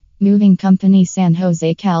Moving Company, San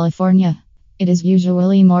Jose, California. It is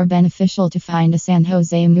usually more beneficial to find a San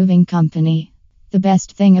Jose moving company. The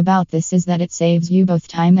best thing about this is that it saves you both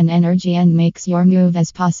time and energy and makes your move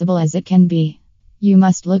as possible as it can be. You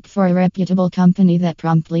must look for a reputable company that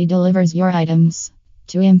promptly delivers your items.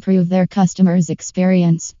 To improve their customers'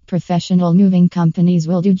 experience, professional moving companies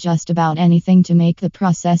will do just about anything to make the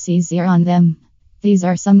process easier on them. These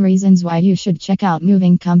are some reasons why you should check out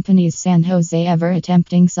Moving Companies San Jose. Ever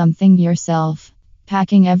attempting something yourself?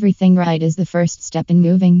 Packing everything right is the first step in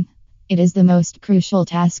moving. It is the most crucial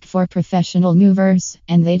task for professional movers,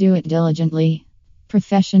 and they do it diligently.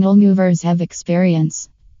 Professional movers have experience.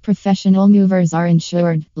 Professional movers are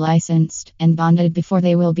insured, licensed, and bonded before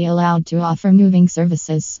they will be allowed to offer moving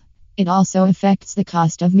services. It also affects the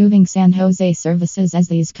cost of moving San Jose services, as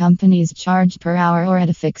these companies charge per hour or at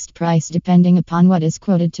a fixed price depending upon what is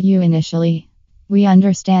quoted to you initially. We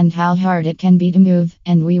understand how hard it can be to move,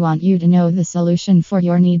 and we want you to know the solution for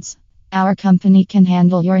your needs. Our company can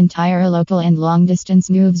handle your entire local and long distance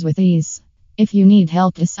moves with ease. If you need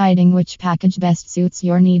help deciding which package best suits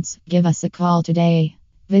your needs, give us a call today.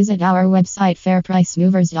 Visit our website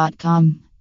fairpricemovers.com.